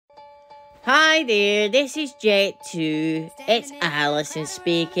Hi there, this is Jet 2. It's Alison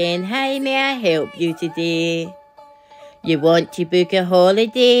speaking. How may I help you today? You want to book a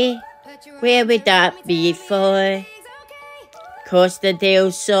holiday? Where would that be for? Costa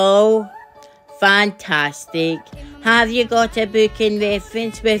del Sol? Fantastic. Have you got a booking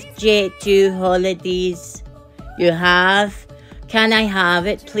reference with Jet 2 Holidays? You have? Can I have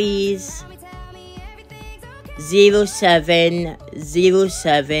it, please?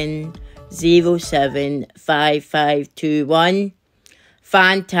 0707075521.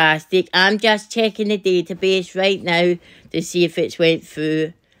 Fantastic. I'm just checking the database right now to see if it's went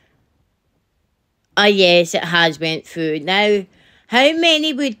through. Oh yes, it has went through. Now, how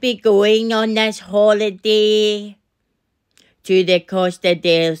many would be going on this holiday to the Costa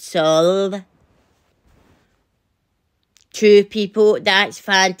del Sol? 2 people. That's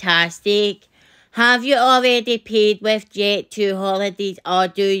fantastic. Have you already paid with Jet2 Holidays, or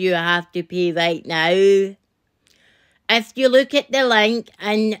do you have to pay right now? If you look at the link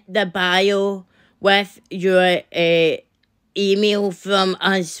in the bio with your email from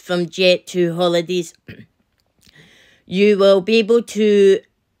us, from Jet2 Holidays, you will be able to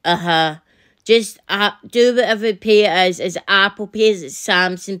just do whatever pay it is. Is it Apple Pay? Is it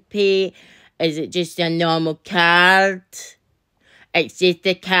Samsung Pay? Is it just a normal card? It's just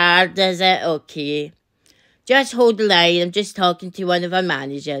a card, is it? Okay. Just hold the line. I'm just talking to one of our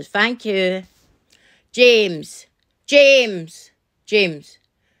managers. Thank you. James.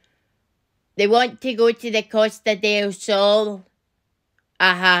 They want to go to the Costa del Sol.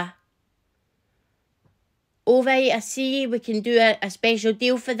 All right, I see. We can do a special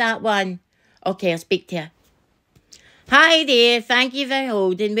deal for that one. Okay, I'll speak to her. Hi there. Thank you for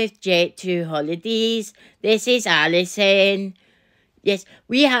holding with Jet2 Holidays. This is Alison. Yes,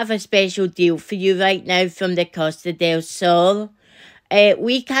 we have a special deal for you right now from the Costa del Sol.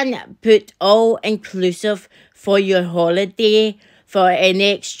 We can put all inclusive for your holiday for an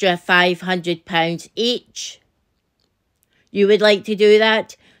extra £500 each. You would like to do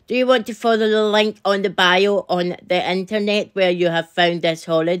that? Do you want to follow the link on the bio on the internet where you have found this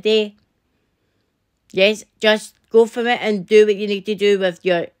holiday? Yes, just go for it and do what you need to do with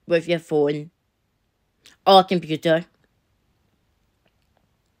your phone or computer.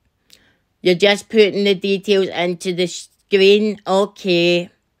 You're just putting the details into the screen.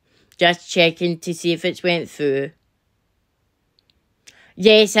 Okay. Just checking to see if it's went through.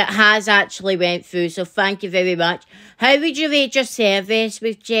 Yes, it has actually went through, so thank you very much. How would you rate your service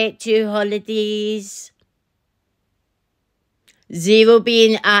with Jet2 Holidays? 0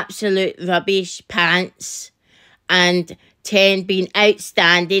 being absolute rubbish pants and 10 being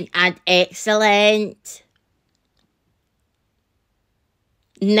outstanding and excellent.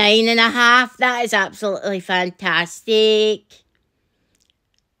 9.5. That is absolutely fantastic.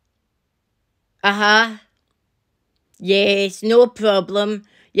 Yes, no problem.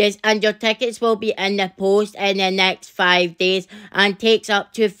 Yes, and your tickets will be in the post in the next 5 days and takes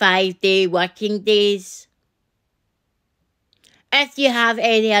up to 5 working days. If you have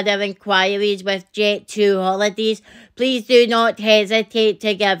any other inquiries with Jet2 Holidays, please do not hesitate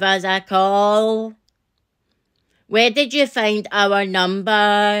to give us a call. Where did you find our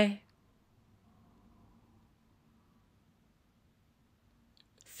number?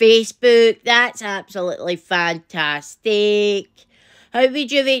 Facebook. That's absolutely fantastic. How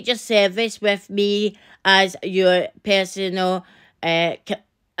would you rate your service with me as your personal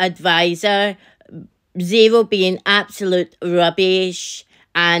advisor? 0 being absolute rubbish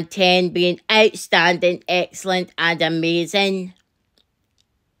and 10 being outstanding, excellent and amazing.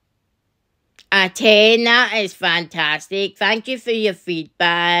 A 10, that is fantastic. Thank you for your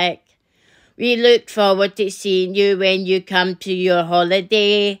feedback. We look forward to seeing you when you come to your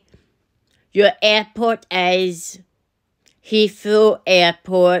holiday. Your airport is Heathrow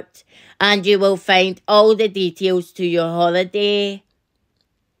Airport, and you will find all the details to your holiday.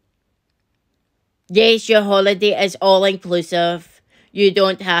 Yes, your holiday is all-inclusive. You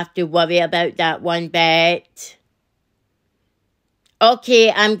don't have to worry about that one bit.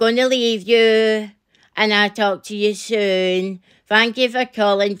 Okay, I'm going to leave you, and I'll talk to you soon. Thank you for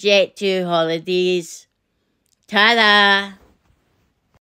calling Jet2 Holidays. Ta-da!